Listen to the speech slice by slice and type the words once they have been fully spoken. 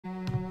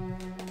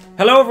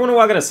Hello everyone and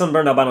welcome to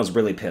Sunburned Albino's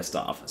really pissed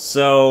off.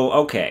 So,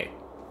 okay.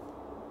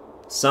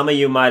 Some of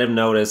you might have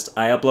noticed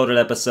I uploaded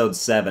episode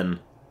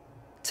 7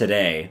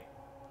 today.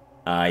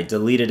 I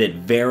deleted it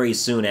very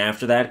soon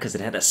after that because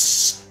it had a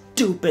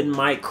stupid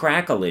mic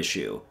crackle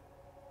issue.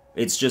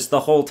 It's just the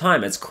whole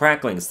time, it's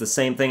crackling. It's the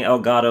same thing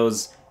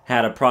Elgato's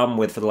had a problem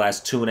with for the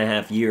last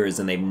 2.5 years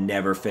and they've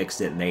never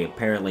fixed it and they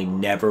apparently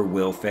never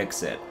will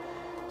fix it.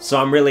 So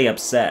I'm really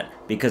upset,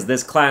 because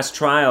this class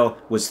trial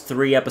was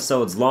 3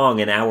 episodes long,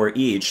 an hour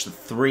each,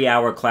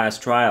 3-hour class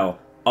trial.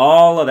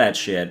 All of that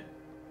shit,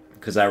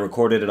 because I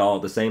recorded it all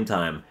at the same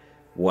time,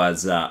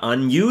 was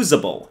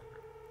unusable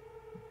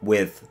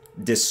with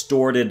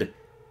distorted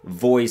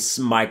voice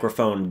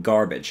microphone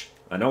garbage.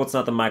 I know it's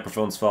not the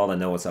microphone's fault, I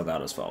know it's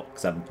Elgato's fault,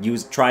 because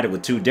I've tried it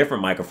with 2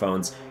 different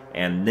microphones,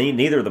 and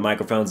neither of the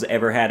microphones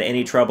ever had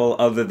any trouble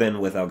other than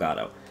with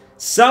Elgato.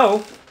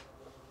 So,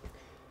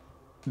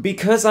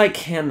 because I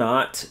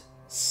cannot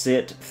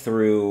sit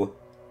through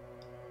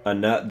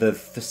the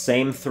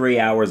same 3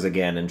 hours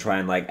again and try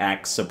and, like,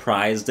 act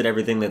surprised at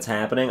everything that's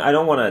happening, I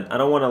don't want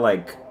to,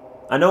 like...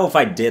 I know if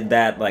I did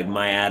that, like,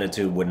 my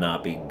attitude would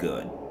not be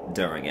good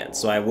during it,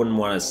 so I wouldn't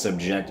want to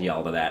subject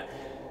y'all to that.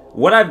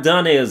 What I've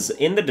done is,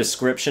 in the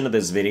description of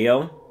this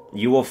video,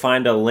 you will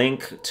find a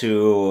link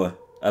to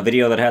a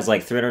video that has,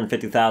 like,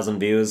 350,000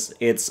 views.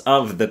 It's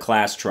of the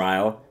class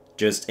trial,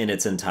 just in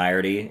its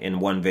entirety,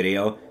 in one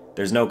video.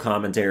 There's no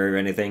commentary or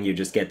anything, you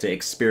just get to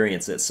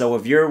experience it. So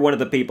if you're one of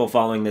the people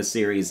following this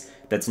series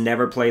that's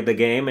never played the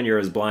game and you're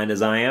as blind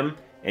as I am,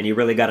 and you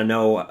really gotta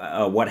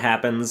know what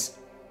happens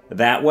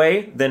that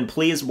way, then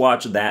please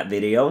watch that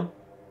video,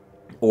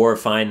 or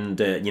find,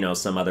 you know,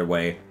 some other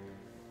way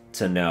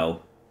to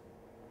know.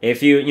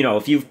 If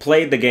if you've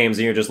played the games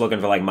and you're just looking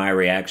for, like, my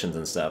reactions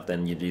and stuff,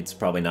 then it's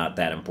probably not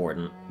that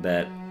important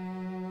that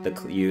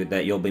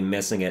you'll be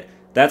missing it.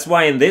 That's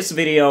why in this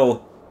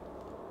video,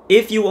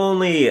 if you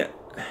only...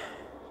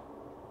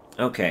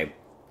 Okay,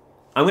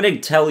 I'm gonna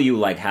tell you,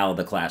 like, how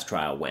the class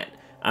trial went.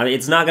 I mean,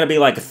 it's not gonna be,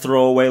 like, a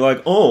throwaway,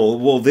 like, oh,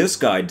 well, this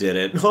guy did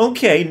it.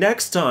 Okay,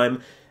 next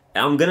time.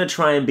 I'm gonna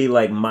try and be,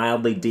 like,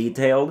 mildly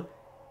detailed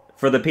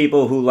for the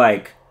people who,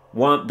 like,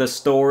 want the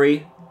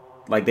story.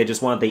 Like, they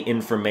just want the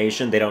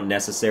information. They don't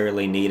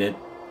necessarily need it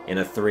in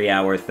a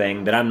 3-hour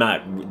thing that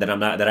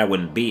I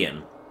wouldn't be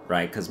in,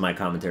 right? Because my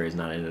commentary is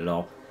not in it at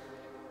all.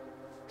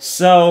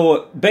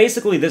 So,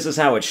 basically, this is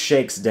how it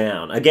shakes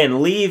down.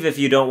 Again, leave if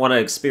you don't want to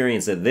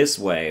experience it this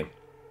way,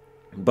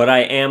 but I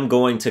am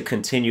going to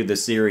continue the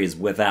series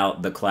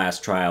without the class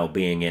trial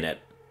being in it.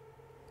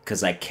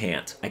 Because I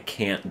can't. I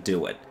can't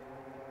do it.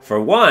 For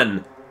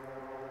one,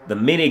 the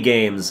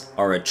minigames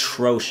are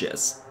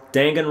atrocious.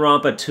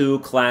 Danganronpa 2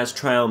 class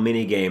trial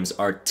minigames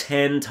are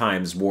 10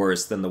 times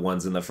worse than the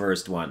ones in the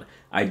first one.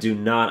 I do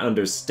not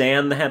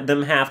understand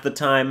them half the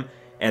time,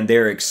 and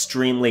they're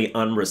extremely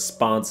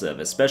unresponsive,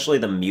 especially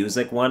the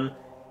music one.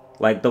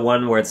 Like the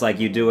one where it's like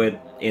you do it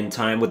in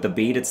time with the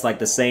beat, it's like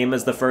the same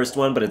as the first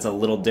one, but it's a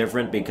little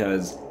different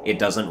because it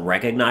doesn't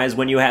recognize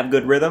when you have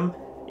good rhythm.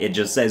 It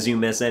just says you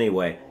miss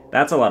anyway.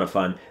 That's a lot of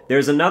fun.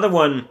 There's another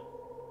one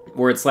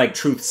where it's like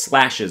truth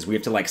slashes. We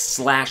have to, like,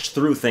 slash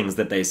through things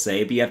that they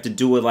say, but you have to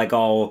do it, like,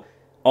 all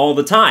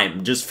the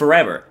time, just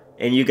forever.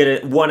 And you get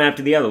it one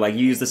after the other. Like,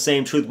 you use the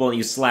same truth bullet and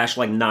you slash,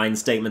 like, 9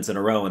 statements in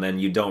a row, and then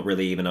you don't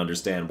really even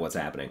understand what's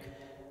happening.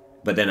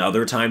 But then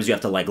other times you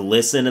have to, like,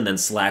 listen and then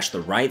slash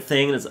the right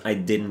thing. I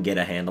didn't get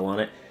a handle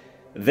on it.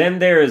 Then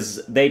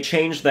they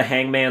changed the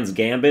Hangman's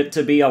Gambit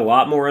to be a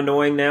lot more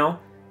annoying now.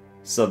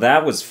 So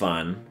that was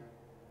fun.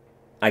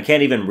 I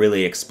can't even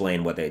really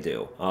explain what they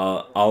do.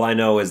 All I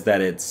know is that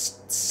it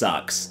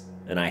sucks,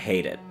 and I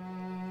hate it.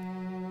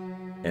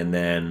 And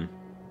then...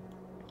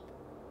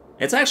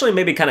 It's actually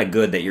maybe kind of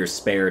good that you're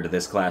spared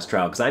this class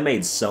trial, because I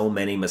made so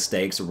many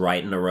mistakes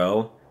right in a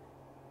row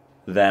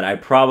that I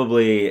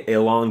probably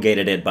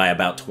elongated it by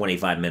about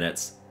 25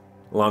 minutes.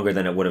 Longer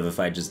than it would have if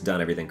I'd just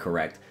done everything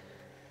correct.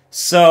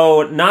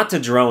 So, not to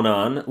drone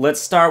on, let's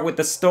start with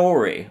the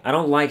story. I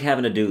don't like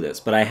having to do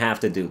this, but I have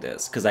to do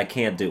this, because I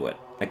can't do it.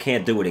 I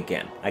can't do it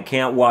again. I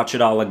can't watch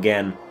it all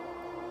again.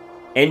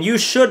 And you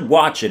should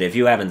watch it if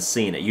you haven't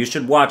seen it. You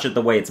should watch it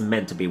the way it's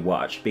meant to be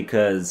watched,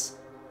 because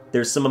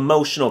there's some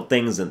emotional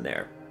things in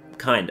there.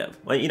 Kind of.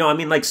 You know, I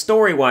mean, like,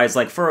 story-wise,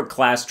 like, for a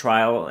class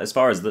trial, as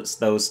far as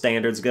those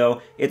standards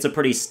go, it's a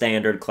pretty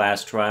standard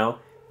class trial.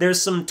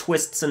 There's some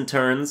twists and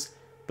turns,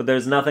 but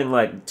there's nothing,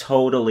 like,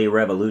 totally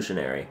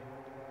revolutionary.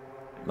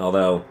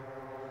 Although...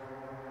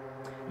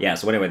 Yeah,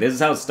 so anyway, this is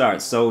how it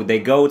starts. So, they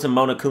go to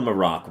Monokuma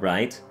Rock,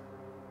 right?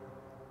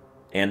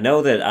 And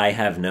know that I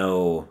have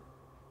no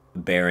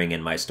bearing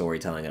in my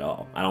storytelling at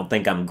all. I don't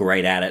think I'm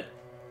great at it.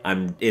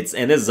 And this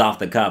is off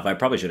the cuff. I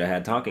probably should have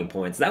had talking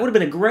points. That would have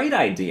been a great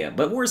idea,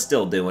 but we're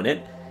still doing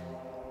it.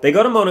 They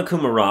go to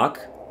Monokuma Rock.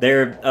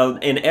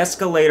 An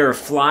escalator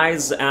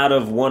flies out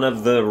of one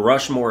of the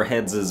Rushmore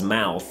heads'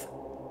 mouth,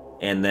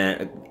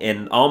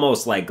 and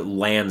almost, like,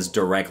 lands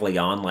directly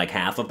on, like,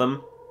 half of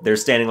them. They're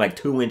standing, like,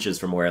 2 inches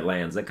from where it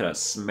lands. That could have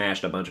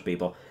smashed a bunch of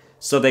people.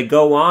 So they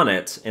go on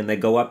it, and they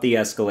go up the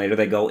escalator,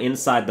 they go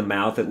inside the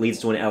mouth, it leads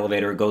to an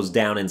elevator, it goes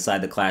down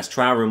inside the class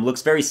trial room.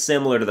 Looks very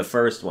similar to the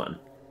first one,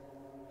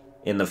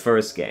 in the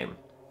first game.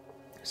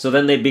 So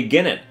then they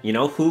begin it, you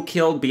know, who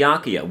killed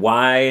Byakuya?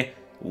 Why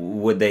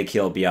would they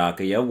kill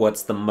Byakuya?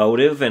 What's the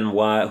motive, and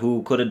why?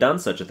 Who could have done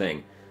such a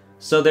thing?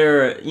 So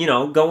they're, you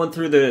know, going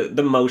through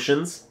the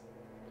motions,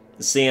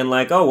 seeing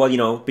like, oh, well, you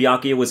know,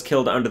 Byakuya was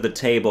killed under the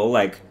table,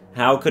 like,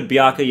 how could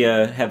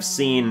Byakuya have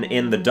seen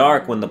in the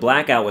dark when the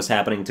blackout was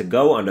happening to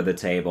go under the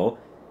table?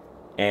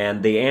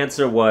 And the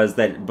answer was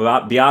that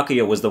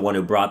Byakuya was the one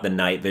who brought the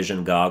night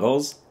vision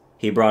goggles.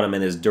 He brought them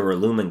in his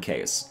Duralumin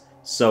case.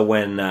 So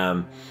when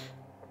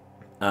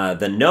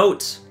the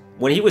note,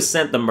 when he was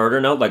sent the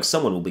murder note, like,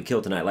 someone will be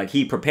killed tonight, like,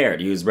 he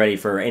prepared. He was ready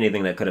for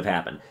anything that could have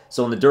happened.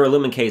 So in the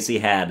Duralumin case, he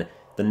had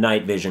the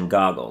night vision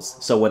goggles.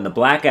 So when the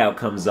blackout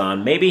comes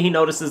on, maybe he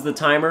notices the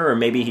timer, or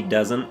maybe he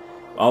doesn't.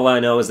 All I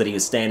know is that he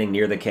was standing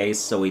near the case,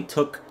 so he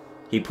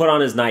put on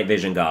his night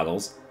vision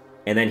goggles,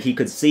 and then he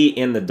could see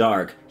in the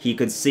dark. He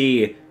could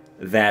see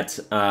that,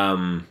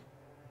 well,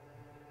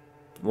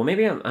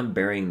 maybe I'm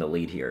burying the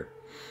lead here.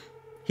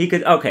 He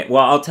could, okay,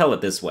 well, I'll tell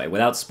it this way,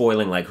 without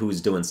spoiling, like,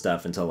 who's doing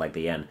stuff until, like,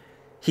 the end.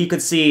 He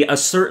could see a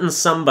certain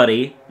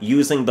somebody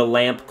using the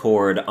lamp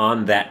cord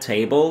on that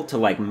table to,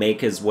 like, make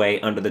his way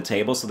under the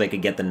table so they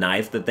could get the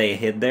knife that they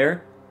hid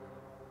there.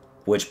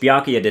 Which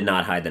Byakuya did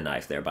not hide the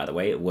knife there, by the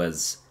way. It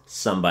was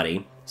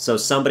somebody. So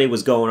somebody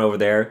was going over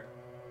there,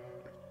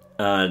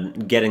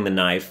 getting the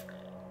knife,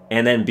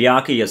 and then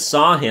Byakuya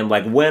saw him,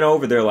 like, went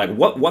over there, like,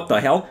 what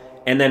the hell?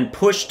 And then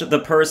pushed the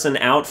person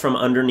out from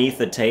underneath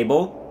the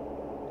table,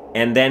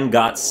 and then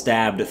got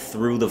stabbed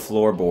through the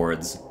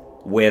floorboards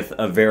with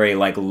a very,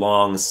 like,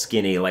 long,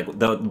 skinny, like,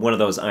 one of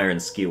those iron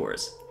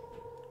skewers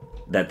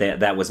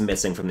that was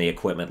missing from the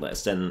equipment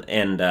list. And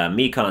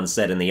Mikon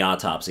said in the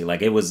autopsy,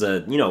 like, it was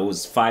it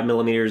was 5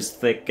 millimeters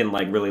thick and,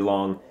 like, really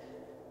long.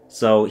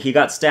 So he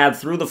got stabbed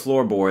through the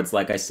floorboards,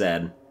 like I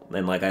said,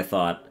 and like I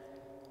thought.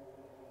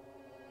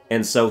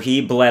 And so he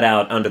bled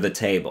out under the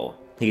table.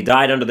 He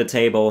died under the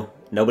table.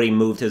 Nobody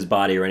moved his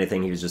body or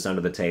anything. He was just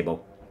under the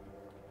table.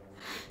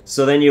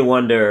 So then you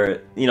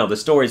wonder, you know, the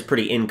story's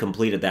pretty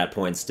incomplete at that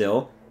point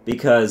still,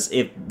 because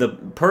if the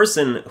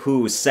person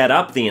who set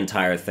up the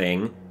entire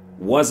thing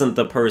wasn't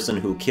the person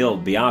who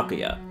killed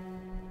Byakuya,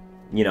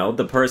 you know,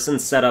 the person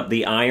set up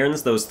the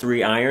irons, those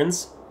 3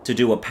 irons, to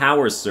do a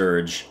power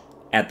surge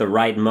at the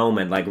right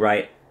moment, like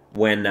right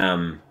when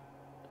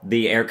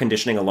the air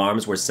conditioning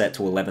alarms were set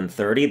to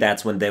 11:30,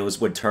 that's when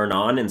those would turn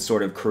on and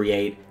sort of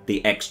create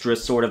the extra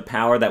sort of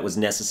power that was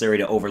necessary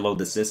to overload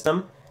the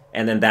system,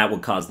 and then that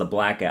would cause the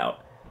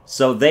blackout.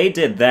 So they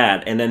did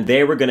that, and then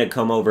they were going to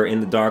come over in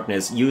the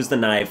darkness, use the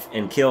knife,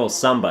 and kill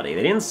somebody.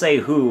 They didn't say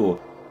who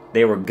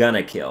they were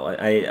gonna kill.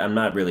 I'm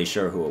not really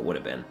sure who it would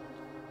have been.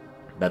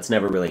 That's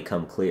never really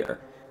come clear.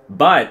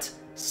 But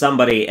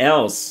somebody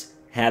else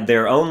had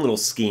their own little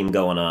scheme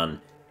going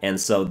on, and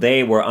so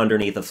they were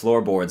underneath the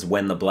floorboards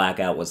when the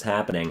blackout was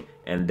happening,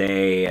 and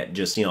they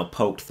just, you know,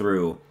 poked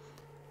through.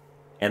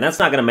 And that's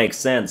not going to make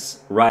sense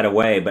right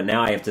away, but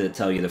now I have to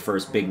tell you the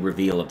first big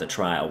reveal of the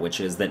trial,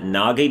 which is that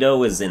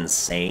Nagito is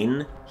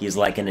insane. He's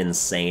like an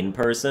insane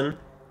person.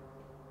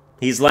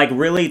 He's like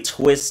really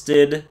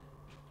twisted,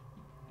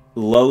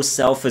 low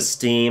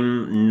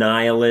self-esteem,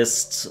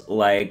 nihilist,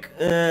 like,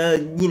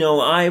 you know,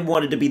 I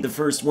wanted to be the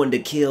first one to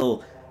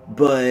kill,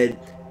 but,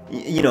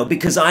 you know,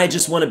 because I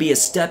just want to be a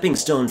stepping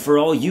stone for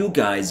all you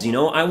guys, you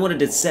know? I wanted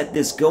to set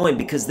this going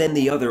because then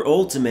the other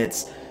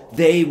Ultimates,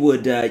 they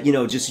would, you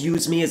know, just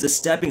use me as a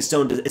stepping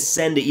stone to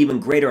ascend to even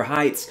greater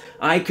heights.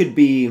 I could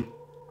be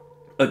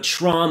a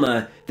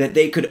trauma that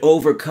they could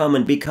overcome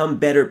and become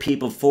better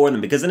people for them.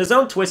 Because in his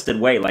own twisted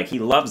way, like, he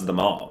loves them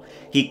all.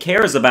 He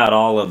cares about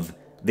all of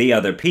the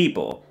other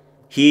people.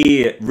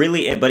 He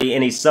really,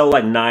 and he's so,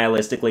 like,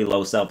 nihilistically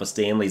low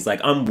self-esteem. He's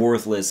like, I'm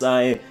worthless,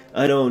 I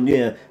don't,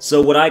 yeah.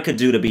 So what I could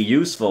do to be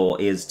useful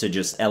is to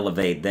just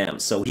elevate them.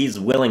 So he's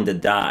willing to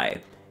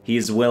die.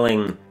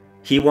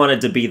 He wanted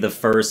to be the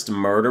first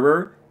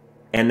murderer,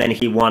 and then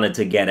he wanted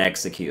to get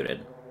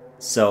executed,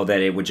 so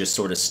that it would just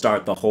sort of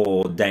start the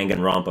whole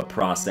Danganronpa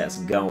process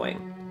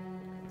going.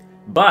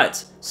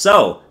 But,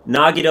 so,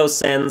 Nagito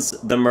sends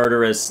the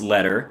murderous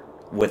letter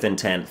with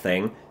intent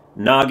thing.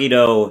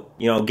 Nagito,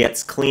 you know,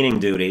 gets cleaning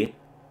duty,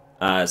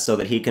 so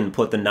that he can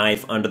put the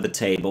knife under the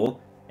table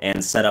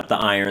and set up the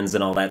irons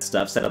and all that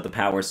stuff, set up the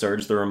power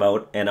surge, the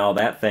remote, and all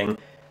that thing.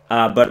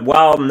 But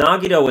while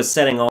Nagito is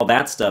setting all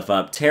that stuff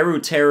up,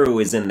 Teru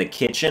is in the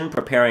kitchen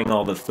preparing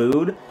all the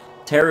food.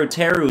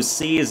 Teru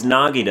sees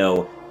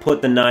Nagito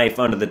put the knife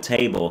under the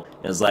table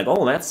and is like,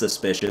 oh, that's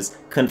suspicious.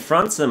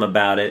 Confronts him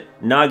about it.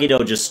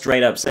 Nagito just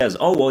straight up says,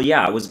 oh, well,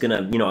 yeah, I was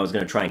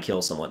gonna try and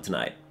kill someone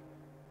tonight.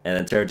 And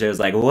then Teru's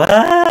like,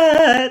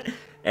 what?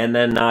 And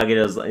then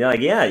Nagito's like,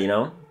 yeah, you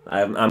know,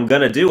 I'm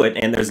gonna do it,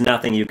 and there's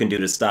nothing you can do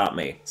to stop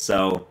me.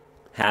 So,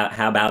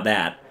 how about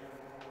that?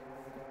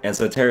 And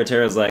so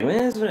Teru's like,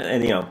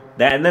 and you know,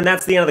 and then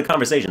that's the end of the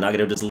conversation.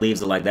 Nagito just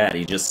leaves it like that.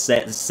 He just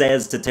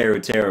says to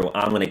Teru,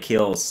 I'm gonna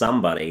kill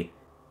somebody,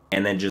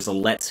 and then just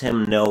lets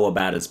him know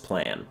about his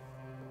plan.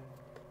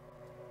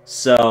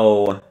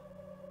 So,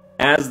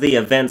 as the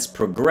events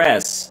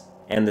progress,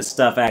 and the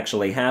stuff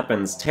actually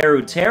happens,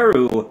 Teru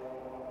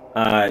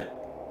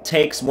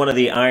takes one of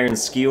the iron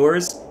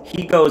skewers.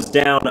 He goes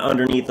down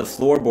underneath the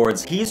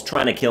floorboards. He's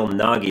trying to kill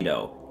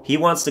Nagito. He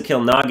wants to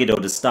kill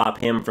Nagito to stop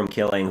him from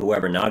killing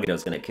whoever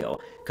Nagito's gonna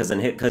kill.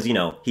 Because, you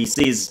know, he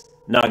sees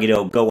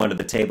Nagito go under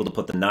the table to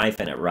put the knife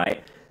in it,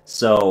 right?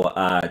 So,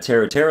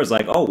 Teru's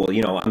like, oh, well,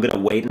 you know, I'm gonna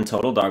wait in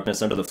total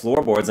darkness under the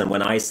floorboards, and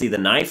when I see the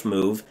knife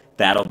move,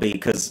 that'll be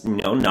because, you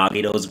know,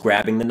 Nagito's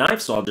grabbing the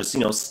knife, so I'll just, you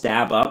know,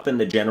 stab up in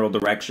the general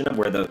direction of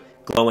where the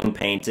glowing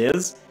paint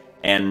is,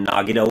 and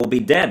Nagito will be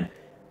dead.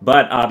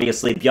 But,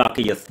 obviously,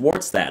 Byakuya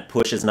thwarts that,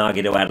 pushes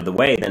Nagito out of the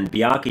way, then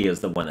Byakuya is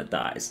the one that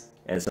dies.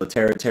 And so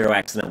Teru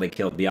accidentally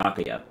killed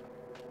Byakuya.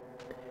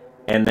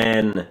 And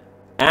then,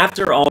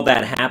 after all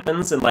that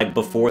happens, and, like,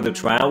 before the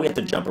trial, we have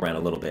to jump around a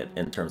little bit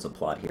in terms of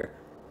plot here.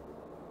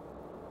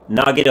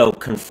 Nagito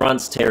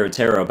confronts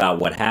Teru about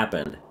what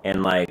happened,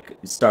 and, like,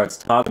 starts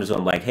talking to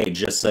him, like, hey,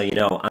 just so you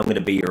know, I'm gonna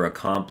be your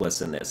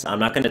accomplice in this. I'm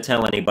not gonna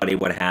tell anybody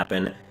what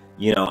happened.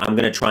 You know, I'm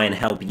gonna try and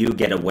help you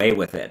get away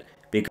with it.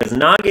 Because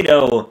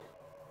Nagito,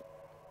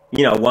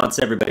 you know, wants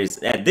everybody's...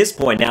 At this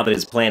point, now that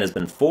his plan has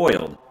been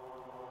foiled,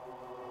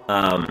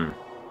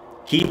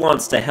 he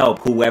wants to help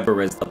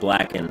whoever is the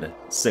Blackened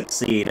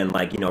succeed and,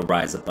 like, you know,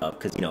 rise above.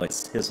 Because, you know,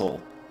 it's his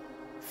whole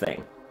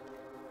thing.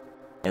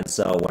 And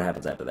so, what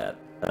happens after that?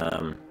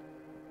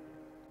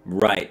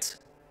 Right.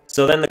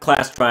 So then the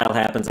class trial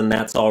happens, and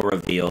that's all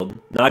revealed.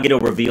 Nagito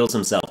reveals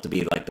himself to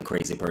be, like, the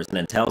crazy person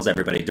and tells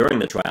everybody during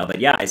the trial that,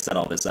 yeah, I set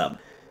all this up.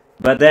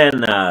 But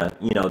then,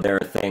 you know, there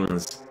are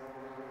things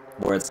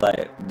where it's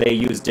like, they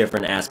use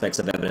different aspects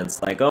of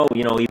evidence, like, oh,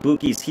 you know,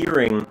 Ibuki's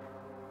hearing,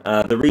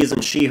 the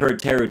reason she heard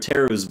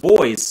Teru's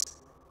voice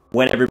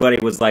when everybody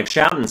was, like,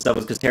 shouting and stuff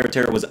was because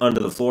Teru was under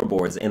the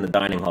floorboards in the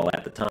dining hall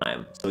at the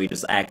time, so he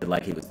just acted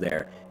like he was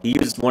there. He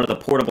used one of the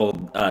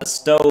portable,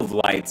 stove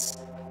lights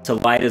to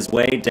light his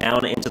way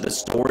down into the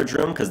storage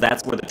room, because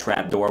that's where the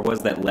trapdoor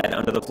was that led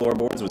under the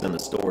floorboards, was in the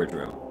storage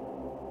room.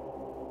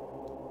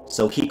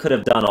 So he could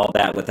have done all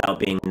that without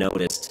being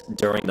noticed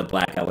during the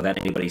blackout, without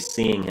anybody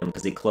seeing him,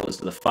 because he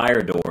closed the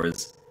fire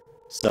doors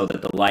so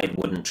that the light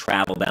wouldn't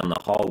travel down the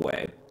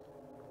hallway.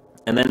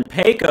 And then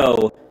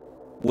Peiko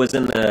was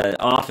in the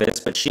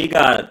office, but she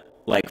got,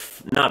 like,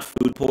 not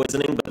food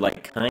poisoning, but,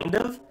 like, kind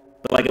of?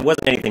 But, like, it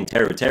wasn't anything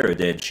Teru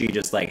did. She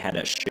just, like, had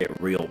a shit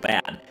real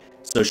bad.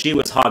 So she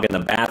was hogging the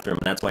bathroom,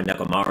 and that's why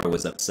Nekomaru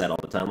was upset all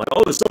the time. Like,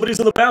 oh, somebody's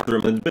in the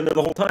bathroom and been there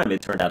the whole time.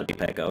 It turned out to be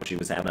Peiko. She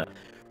was having a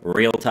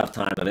real tough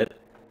time of it.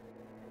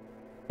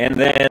 And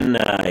then,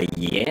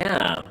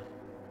 yeah.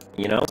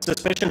 You know,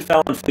 suspicion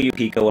fell on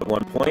Fuyuhiko at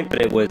one point,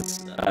 but it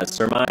was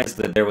surmised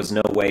that there was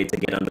no way to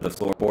get under the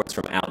floorboards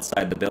from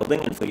outside the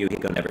building, and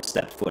Fuyuhiko never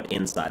stepped foot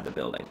inside the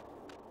building.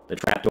 The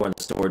trapdoor in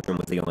the storage room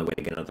was the only way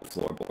to get under the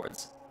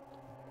floorboards.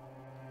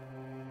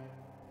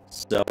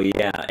 So,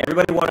 yeah,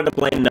 everybody wanted to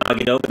blame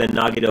Nagito, but then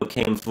Nagito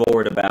came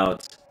forward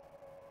about,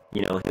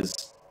 you know, his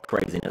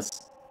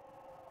craziness.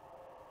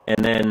 And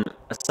then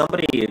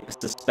somebody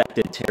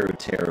suspected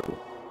Teru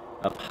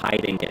of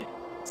hiding it.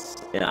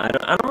 I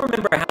don't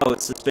remember how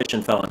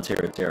suspicion fell on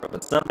Teru,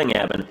 but something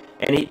happened.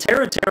 And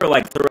Teru,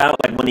 like, throughout,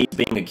 like, when he's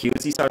being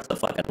accused, he starts to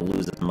fucking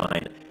lose his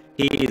mind.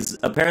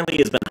 Apparently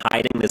he's been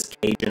hiding this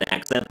Cajun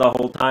accent the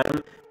whole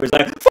time. Where he's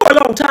like, for a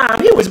long time,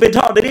 he always been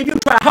taught that if you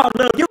try hard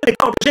enough, you can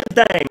accomplish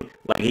anything.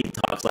 Like, he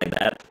talks like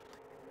that,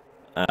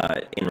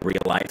 in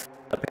real life,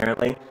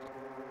 apparently.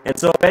 And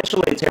so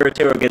eventually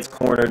Teru gets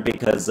cornered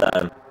because,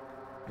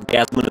 they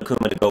asked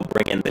Monokuma to go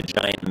bring in the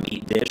giant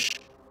meat dish,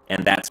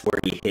 and that's where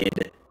he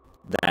hid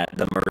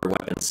the murder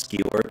weapon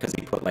skewer, because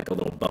he put, like, a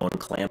little bone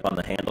clamp on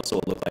the handle so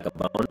it looked like a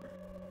bone.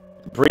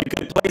 Pretty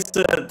good place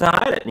to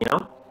hide it, you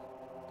know?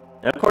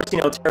 And of course, you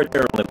know,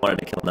 Teru only wanted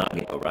to kill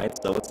Nagito, right?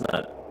 So it's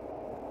not...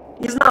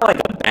 He's not, like,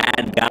 a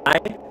bad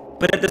guy,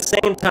 but at the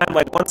same time,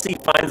 like, once he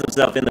finds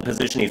himself in the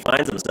position he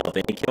finds himself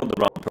in, he killed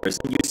the wrong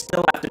person, you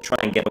still have to try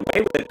and get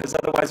away with it, because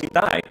otherwise you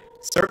die.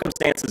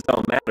 Circumstances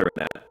don't matter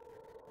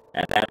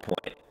at that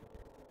point.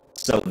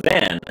 So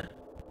then...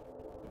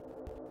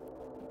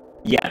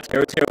 Yeah,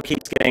 Teru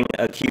keeps getting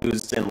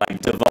accused and, like,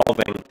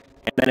 devolving,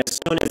 and then as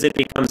soon as it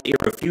becomes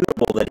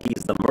irrefutable that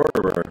he's the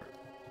murderer,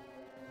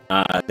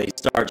 they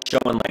start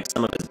showing, like,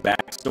 some of his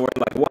backstory,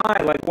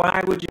 like,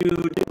 why would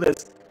you do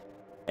this?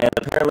 And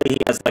apparently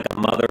he has, like, a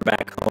mother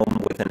back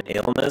home with an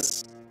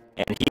illness,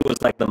 and he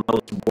was, like, the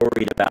most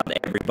worried about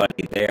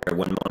everybody there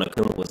when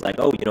Monokuma was like,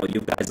 oh, you know,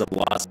 you guys have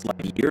lost,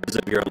 like, years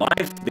of your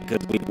life because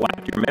we've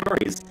wiped your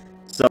memories.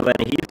 So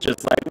then he's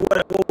just like,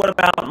 what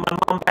about my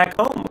mom back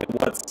home?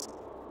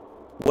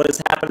 What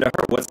has happened to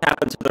her? What's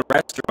happened to the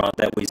restaurant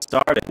that we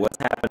started? What's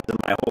happened to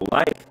my whole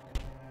life?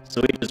 So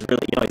he just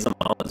really, you know, he's a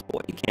mama's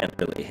boy. He can't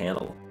really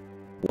handle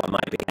what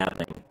might be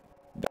happening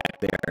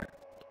back there.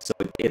 So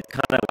it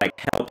kind of, like,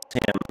 helped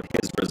him,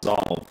 his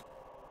resolve,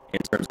 in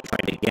terms of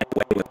trying to get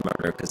away with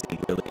murder, because he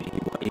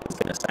was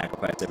going to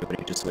sacrifice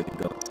everybody just so he could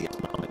go and see his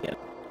mom again.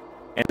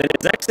 And then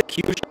his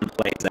execution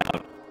plays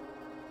out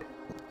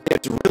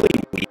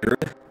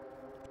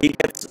he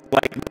gets,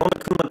 like,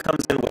 Monokuma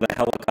comes in with a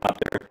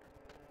helicopter,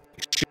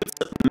 shoots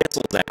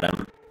missiles at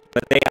him,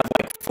 but they have,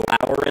 like,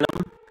 flour in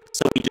them,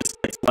 so he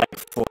just gets, like,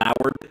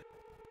 floured,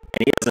 and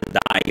he doesn't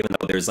die, even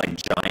though there's, like,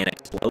 giant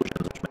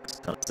explosions, which makes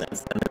a ton of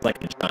sense. Then there's,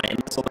 like, a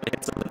giant missile that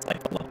hits him that's,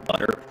 like, full of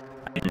butter.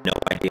 I had no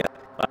idea.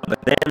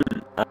 But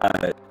then,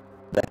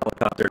 the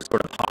helicopter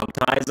sort of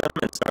hog-ties him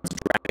and starts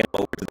dragging him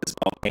over to this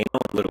volcano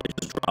and literally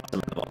just drops him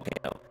in the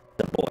volcano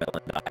to boil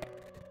and die.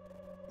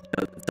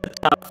 It's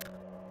a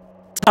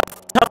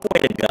tough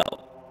way to go,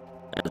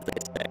 as they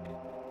say.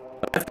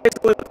 But that's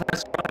basically the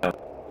past trial.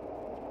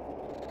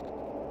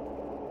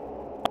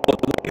 Oh,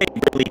 the way they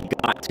really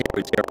got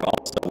Teru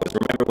also was,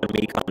 remember when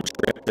Mikon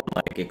tripped and,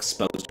 like,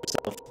 exposed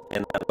herself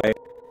in that way?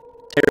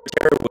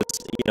 Teru was,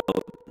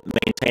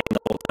 maintaining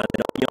the whole time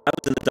that, I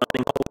was in the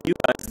dining hall with you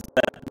guys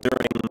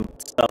during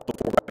stuff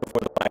right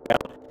before the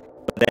blackout.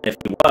 But then if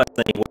he was,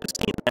 then he would have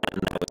seen that,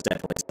 and that was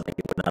definitely something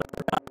he would not have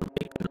forgotten.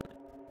 He couldn't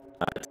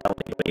tell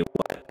anybody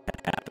what had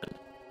happened.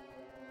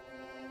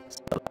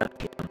 So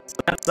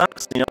that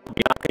sucks,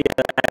 Miyake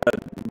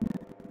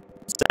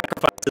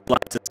sacrificed his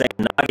life to save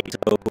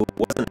Nagito, who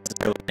wasn't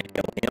necessarily going to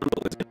kill him,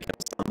 but was going to kill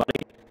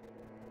somebody.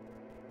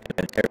 And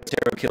then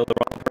Teru killed the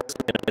wrong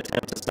person in an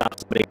attempt to stop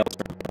somebody else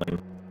from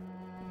killing.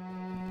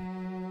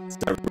 It's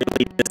a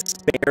really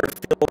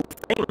despair-filled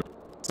thing.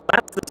 So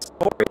that's the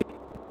story.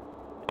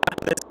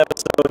 After this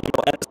episode,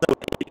 episode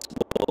 8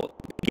 will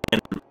begin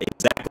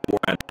exactly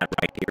where I'm at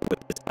right here with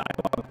this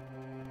dialogue.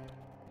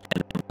 And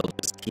then we'll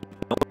just keep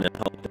going and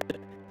hope that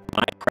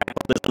my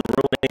crackle doesn't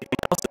ruin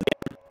anything else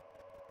again.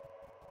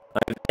 I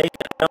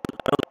don't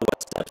know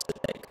what steps to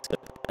take to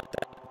prevent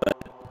that, but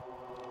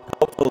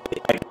hopefully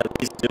I can at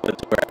least do it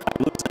to where if I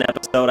lose an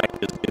episode, I can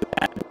just do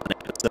that in one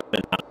episode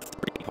and not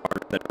 3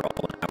 parts that are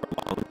all an hour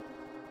long.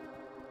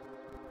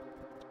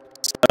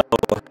 So,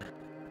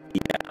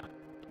 yeah,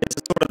 this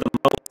is sort of the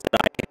most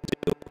that I can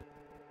do to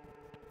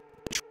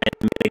try and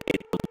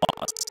mitigate the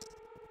loss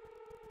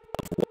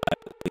of what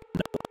we can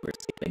no longer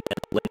see. And again,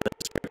 link in the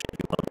description if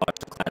you want to watch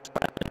the class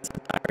trial in its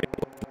entirety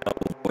with no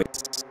voice,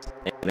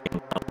 anything,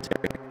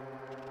 commentary,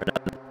 or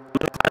nothing.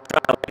 The class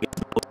trial, I guess,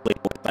 mostly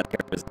voiced by the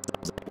characters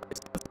themselves anyway,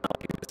 so it's not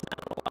like you're missing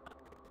out on a lot.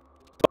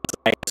 Plus,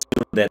 I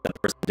assume that the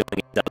person doing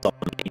it does all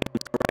the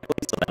names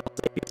correctly, so that'll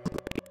save you some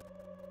grief.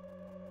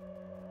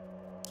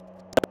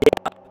 But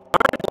yeah,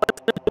 alright, well,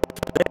 that's gonna do it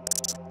for this.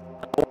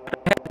 I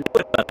had to do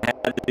it, but I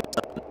had to do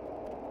something.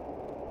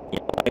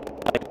 Like,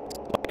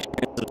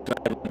 share, and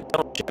subscribe, and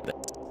don't share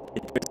this.